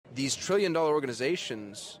these trillion-dollar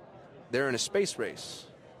organizations, they're in a space race,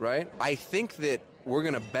 right? I think that we're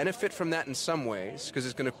going to benefit from that in some ways because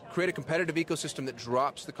it's going to create a competitive ecosystem that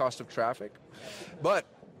drops the cost of traffic. But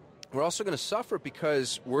we're also going to suffer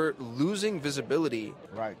because we're losing visibility.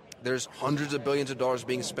 Right. There's hundreds of billions of dollars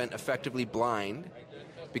being spent effectively blind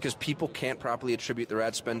because people can't properly attribute their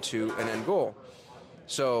ad spend to an end goal.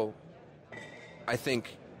 So I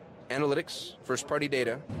think analytics, first-party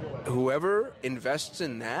data, whoever invests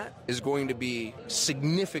in that is going to be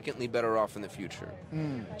significantly better off in the future.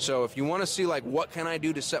 So if you want to see, like, what can I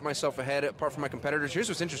do to set myself ahead apart from my competitors, here's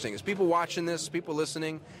what's interesting. Is people watching this, people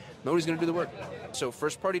listening, nobody's going to do the work. So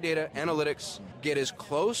first-party data, analytics, get as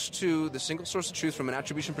close to the single source of truth from an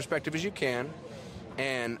attribution perspective as you can.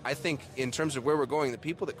 And I think in terms of where we're going, the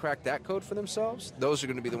people that crack that code for themselves, those are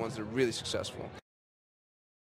going to be the ones that are really successful.